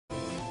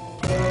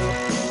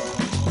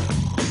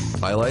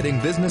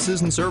highlighting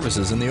businesses and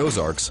services in the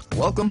Ozarks.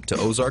 Welcome to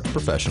Ozark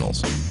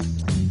Professionals.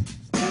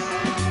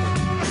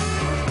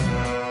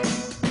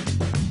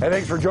 Hey,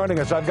 thanks for joining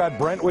us. I've got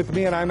Brent with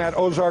me, and I'm at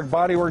Ozark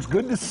Body Works.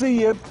 Good to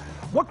see you.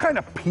 What kind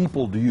of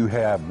people do you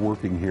have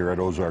working here at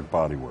Ozark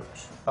Body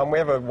Works? We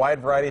have a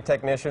wide variety of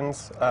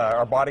technicians.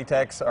 Our body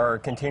techs are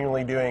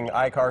continually doing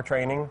ICAR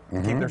training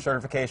to keep their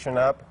certification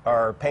up.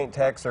 Our paint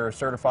techs are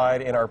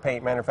certified in our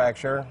paint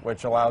manufacturer,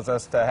 which allows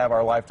us to have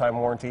our lifetime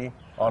warranty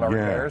on our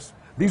repairs.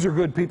 These are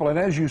good people, and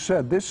as you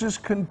said, this is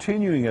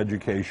continuing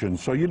education,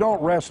 so you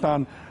don't rest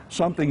on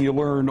something you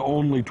learned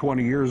only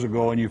 20 years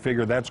ago and you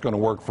figure that's going to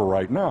work for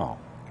right now.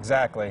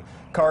 Exactly.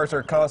 Cars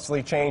are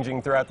constantly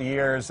changing throughout the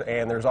years,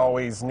 and there's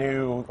always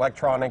new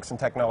electronics and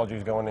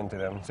technologies going into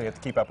them, so you have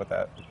to keep up with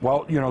that.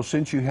 Well, you know,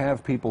 since you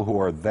have people who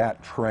are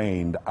that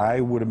trained,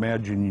 I would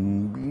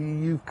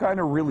imagine you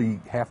kind of really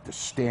have to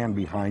stand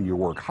behind your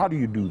work. How do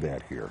you do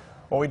that here?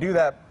 Well, we do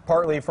that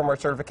partly from our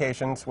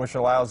certifications, which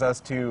allows us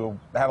to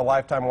have a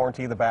lifetime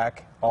warranty of the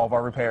back, all of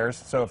our repairs.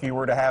 So if you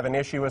were to have an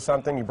issue with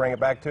something, you bring it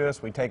back to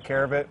us, we take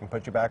care of it, and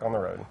put you back on the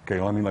road.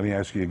 Okay, let me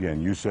ask you again.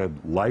 You said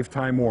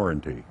lifetime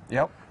warranty.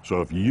 Yep.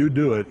 So if you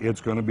do it, it's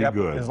going to be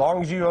good. As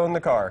long as you own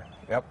the car.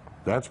 Yep.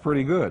 That's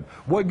pretty good.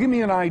 Well, give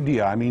me an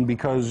idea. I mean,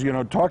 because, you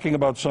know, talking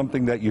about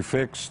something that you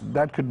fix,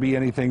 that could be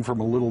anything from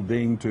a little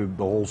ding to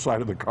the whole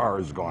side of the car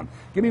is gone.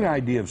 Give me an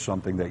idea of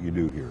something that you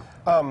do here.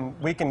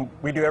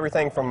 We do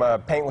everything from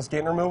paintless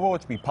dent removal,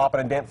 which would be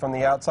popping a dent from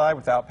the outside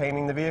without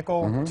painting the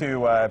vehicle,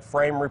 to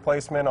frame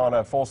replacement on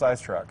a full-size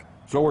truck.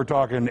 So we're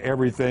talking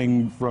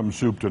everything from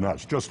soup to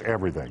nuts, just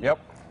everything. Yep.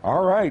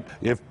 All right.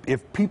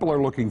 If people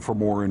are looking for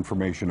more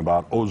information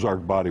about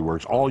Ozark Body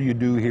Works, all you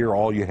do here,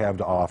 all you have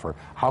to offer,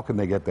 how can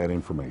they get that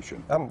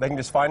information? They can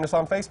just find us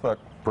on Facebook.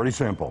 Pretty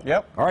simple.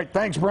 Yep. All right.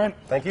 Thanks, Brent.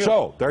 Thank you.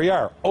 So there you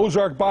are,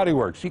 Ozark Body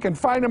Works. You can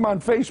find them on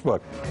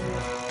Facebook.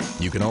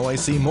 You can always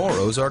see more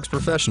Ozarks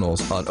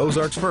Professionals on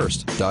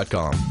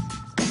ozarksfirst.com.